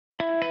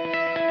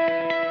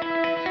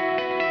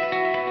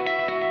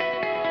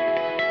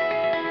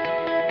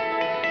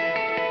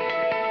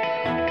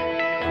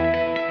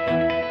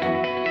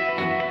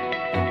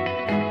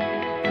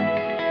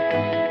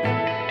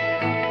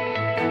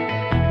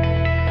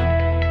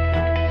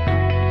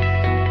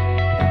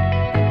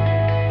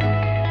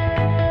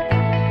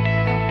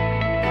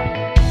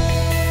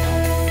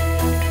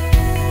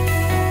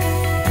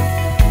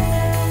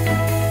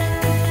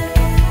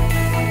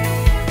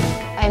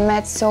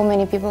so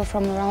many people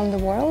from around the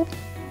world,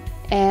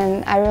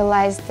 and I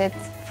realized that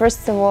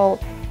first of all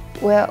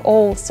we're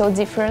all so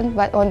different,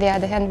 but on the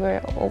other hand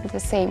we're all the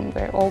same.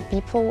 We're all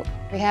people.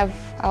 We have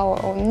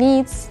our own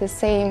needs, the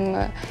same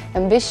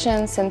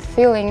ambitions and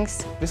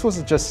feelings. This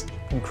was just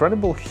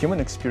incredible human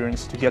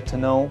experience to get to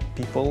know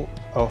people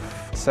of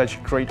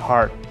such great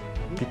heart,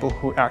 people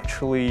who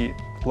actually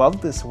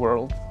love this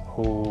world,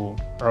 who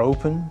are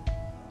open,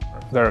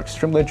 they're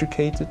extremely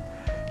educated,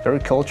 very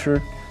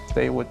cultured.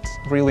 They would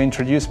really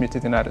introduce me to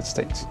the United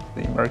States,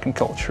 the American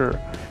culture.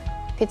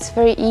 It's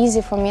very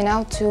easy for me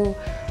now to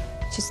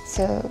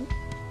just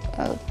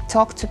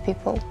talk to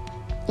people,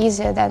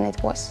 easier than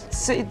it was.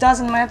 So it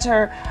doesn't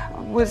matter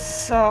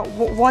with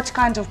what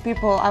kind of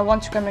people I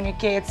want to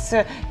communicate.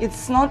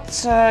 It's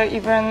not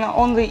even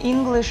only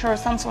English or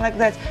something like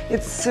that.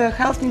 It's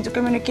helped me to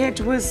communicate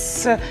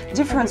with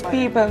different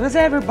people, with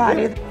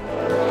everybody.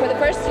 For the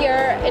first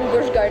year in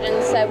Busch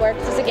Gardens, I worked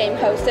as a game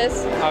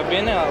hostess. I've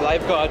been a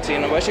lifeguard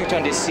in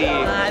Washington, D.C.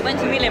 I went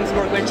to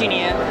Williamsburg,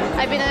 Virginia.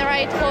 I've been a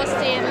ride host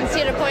in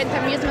Cedar Point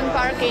Amusement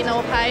Park in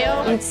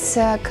Ohio. It's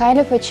kind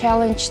of a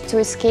challenge to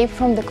escape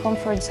from the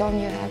comfort zone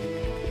you have.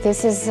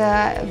 This is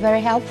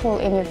very helpful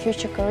in your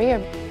future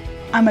career.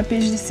 I'm a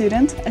PhD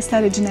student. I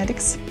study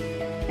genetics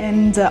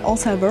and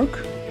also I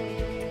work.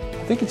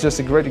 I think it's just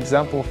a great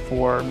example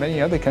for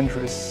many other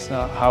countries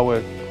how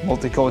a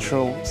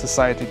multicultural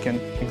society can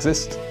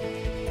exist.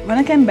 When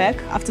I came back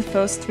after the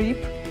first trip,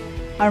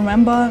 I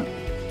remember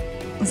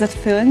that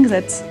feeling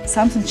that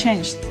something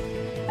changed.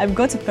 I've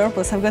got a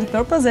purpose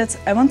that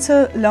I want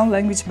to learn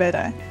language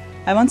better.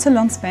 I want to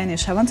learn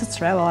Spanish, I want to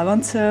travel, I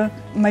want to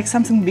make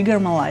something bigger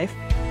in my life.